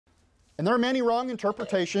And there are many wrong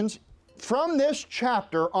interpretations from this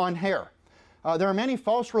chapter on hair. There are many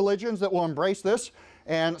false religions that will embrace this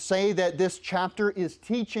and say that this chapter is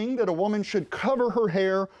teaching that a woman should cover her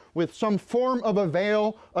hair with some form of a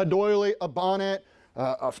veil, a doily, a bonnet,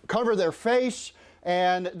 cover their face.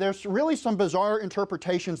 And there's really some bizarre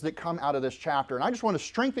interpretations that come out of this chapter. And I just want to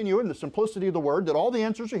strengthen you in the simplicity of the word, that all the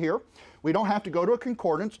answers are here. We don't have to go to a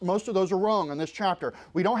concordance. Most of those are wrong in this chapter.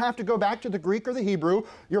 We don't have to go back to the Greek or the Hebrew.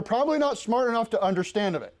 You're probably not smart enough to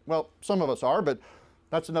understand of it. Well, some of us are, but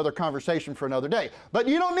that's another conversation for another day. But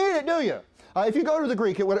you don't need it, do you? If you go to the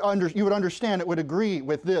Greek, you would understand, it would agree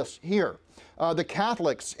with this here. The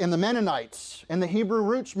Catholics and the Mennonites and the Hebrew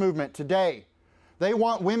Roots movement today, they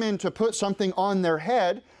want women to put something on their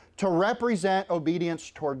head to represent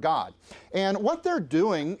obedience toward God. And what they're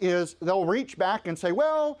doing is they'll reach back and say,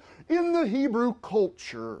 well, in the Hebrew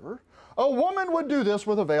culture, a woman would do this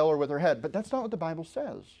with a veil or with her head. But that's not what the Bible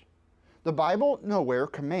says. The Bible nowhere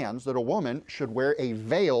commands that a woman should wear a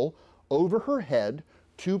veil over her head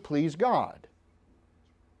to please God.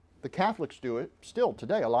 The Catholics do it still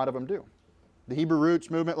today. A lot of them do. The Hebrew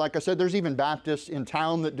Roots movement, like I said, there's even Baptists in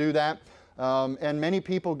town that do that. And many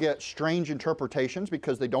people get strange interpretations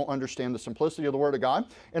because they don't understand the simplicity of the Word of God.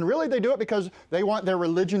 And really they do it because they want their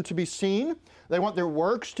religion to be seen. They want their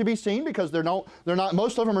works to be seen because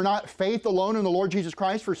most of them are not faith alone in the Lord Jesus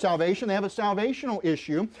Christ for salvation. They have a salvational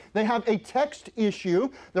issue. They have a text issue.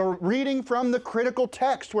 They're reading from the critical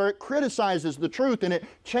text where it criticizes the truth and it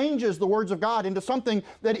changes the words of God into something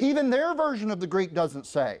that even their version of the Greek doesn't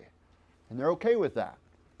say. And they're okay with that,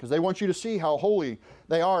 because they want you to see how holy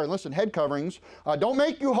they are. And listen, head coverings don't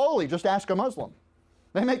make you holy. Just ask a Muslim.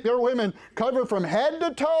 They make their women cover from head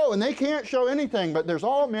to toe, and they can't show anything, but there's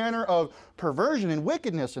all manner of perversion and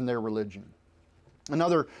wickedness in their religion.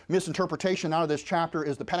 Another misinterpretation out of this chapter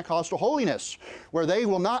is the Pentecostal holiness, where they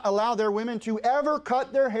will not allow their women to ever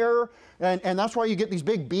cut their hair, and that's why you get these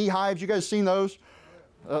big beehives. You guys seen those?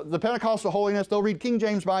 The Pentecostal holiness, they'll read King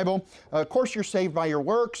James Bible. Of course, you're saved by your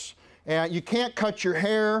works. And you can't cut your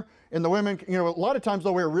hair, and the women, a lot of times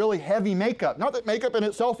they'll wear really heavy makeup. Not that makeup in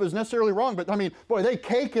itself is necessarily wrong, but I mean, boy, they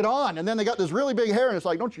cake it on, and then they got this really big hair, and it's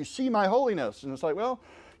like, don't you see my holiness? And it's like, well,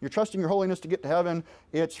 you're trusting your holiness to get to heaven.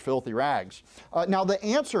 It's filthy rags. Now, the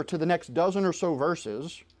answer to the next dozen or so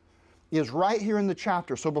verses is right here in the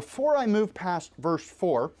chapter. So before I move past verse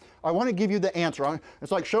 4, I want to give you the answer.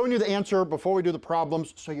 It's like showing you the answer before we do the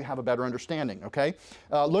problems so you have a better understanding, okay?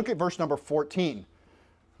 Look at verse number 14.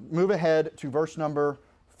 Move ahead to verse number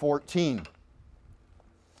 14.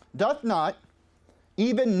 Doth not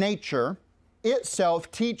even nature itself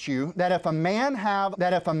teach you that if a man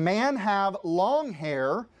have long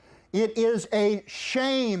hair, it is a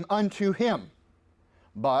shame unto him?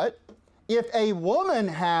 But if a woman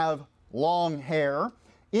have long hair,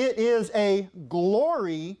 it is a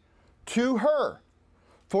glory to her,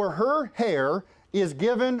 for her hair is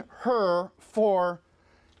given her for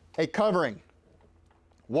a covering.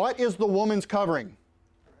 What is the woman's covering?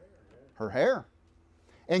 Her hair.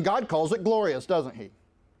 And God calls it glorious, doesn't He?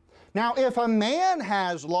 Now, if a man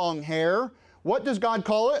has long hair, what does God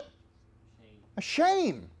call it? Shame. A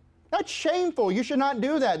shame. That's shameful. You should not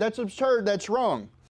do that. That's absurd. That's wrong.